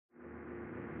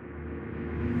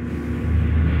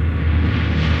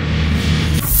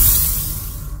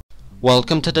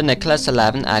Welcome to the Nicholas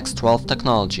 11X12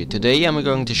 technology. Today I'm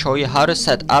going to show you how to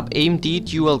set up AMD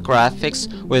Dual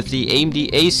Graphics with the AMD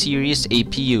A-Series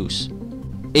APUs.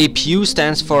 APU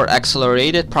stands for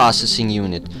Accelerated Processing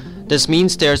Unit. This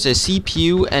means there's a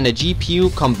CPU and a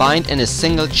GPU combined in a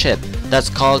single chip. That's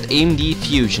called AMD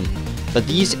Fusion. But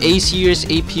these A-Series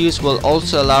APUs will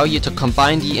also allow you to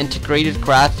combine the integrated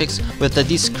graphics with a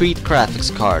discrete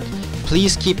graphics card.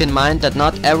 Please keep in mind that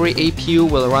not every APU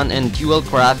will run in dual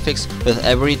graphics with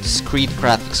every discrete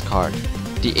graphics card.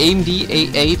 The AMD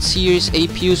A-Series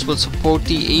APUs will support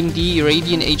the AMD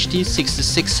Radeon HD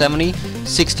 6670,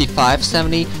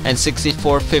 6570 and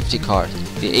 6450 card.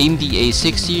 The AMD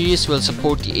A-Series will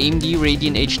support the AMD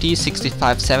Radeon HD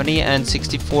 6570 and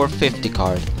 6450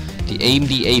 card. The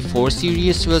AMD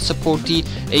A-Series will support the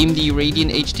AMD Radeon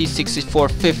HD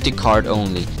 6450 card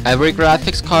only. Every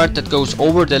graphics card that goes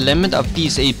over the limit of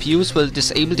these APUs will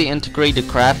disable the integrated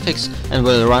graphics and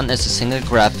will run as a single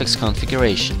graphics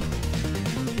configuration.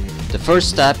 The first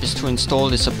step is to install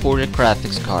the supported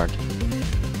graphics card.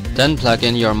 Then plug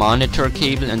in your monitor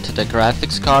cable into the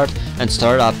graphics card and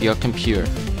start up your computer.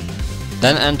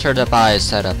 Then enter the BIOS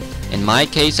setup. In my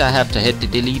case, I have to hit the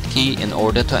delete key in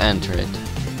order to enter it.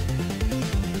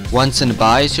 Once in the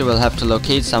BIOS, you will have to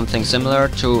locate something similar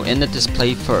to in the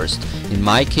display first. In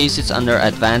my case, it's under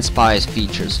Advanced BIOS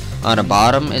Features. On the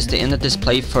bottom is the in the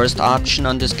display first option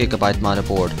on this Gigabyte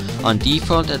motherboard. On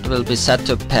default, it will be set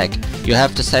to PEG. You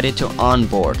have to set it to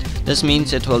onboard. This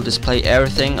means it will display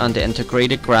everything on the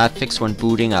integrated graphics when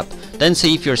booting up. Then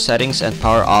save your settings and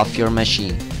power off your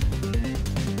machine.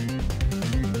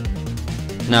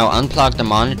 Now unplug the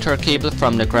monitor cable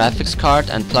from the graphics card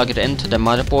and plug it into the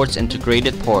motherboard's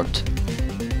integrated port.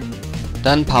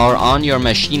 Then power on your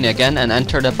machine again and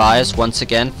enter the BIOS once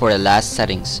again for the last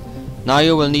settings. Now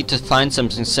you will need to find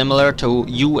something similar to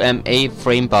UMA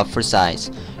frame buffer size.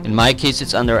 In my case,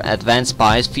 it's under Advanced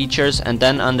BIOS Features and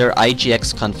then under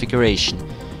IGX configuration.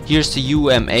 Here's the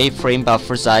UMA frame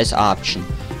buffer size option.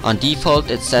 On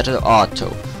default, it's set to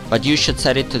auto, but you should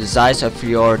set it to the size of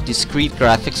your discrete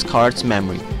graphics card's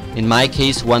memory, in my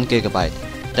case 1 GB.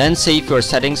 Then save your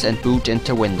settings and boot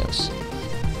into Windows.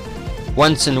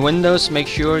 Once in Windows, make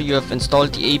sure you have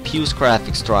installed the APU's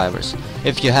graphics drivers.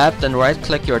 If you have, then right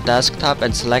click your desktop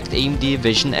and select AMD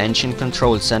Vision Engine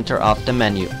Control Center off the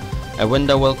menu. A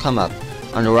window will come up.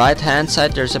 On the right hand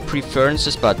side there's a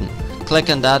Preferences button. Click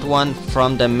on that one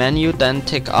from the menu, then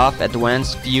tick off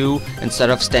Advanced View instead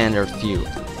of Standard View.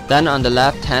 Then on the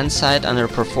left hand side under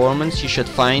Performance you should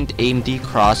find AMD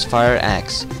Crossfire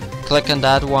X. Click on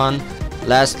that one.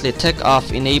 Lastly, tick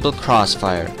off Enable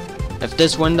Crossfire. If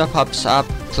this window pops up,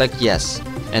 click Yes.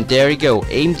 And there you go,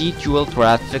 AMD Dual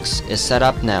Graphics is set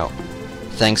up now.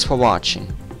 Thanks for watching.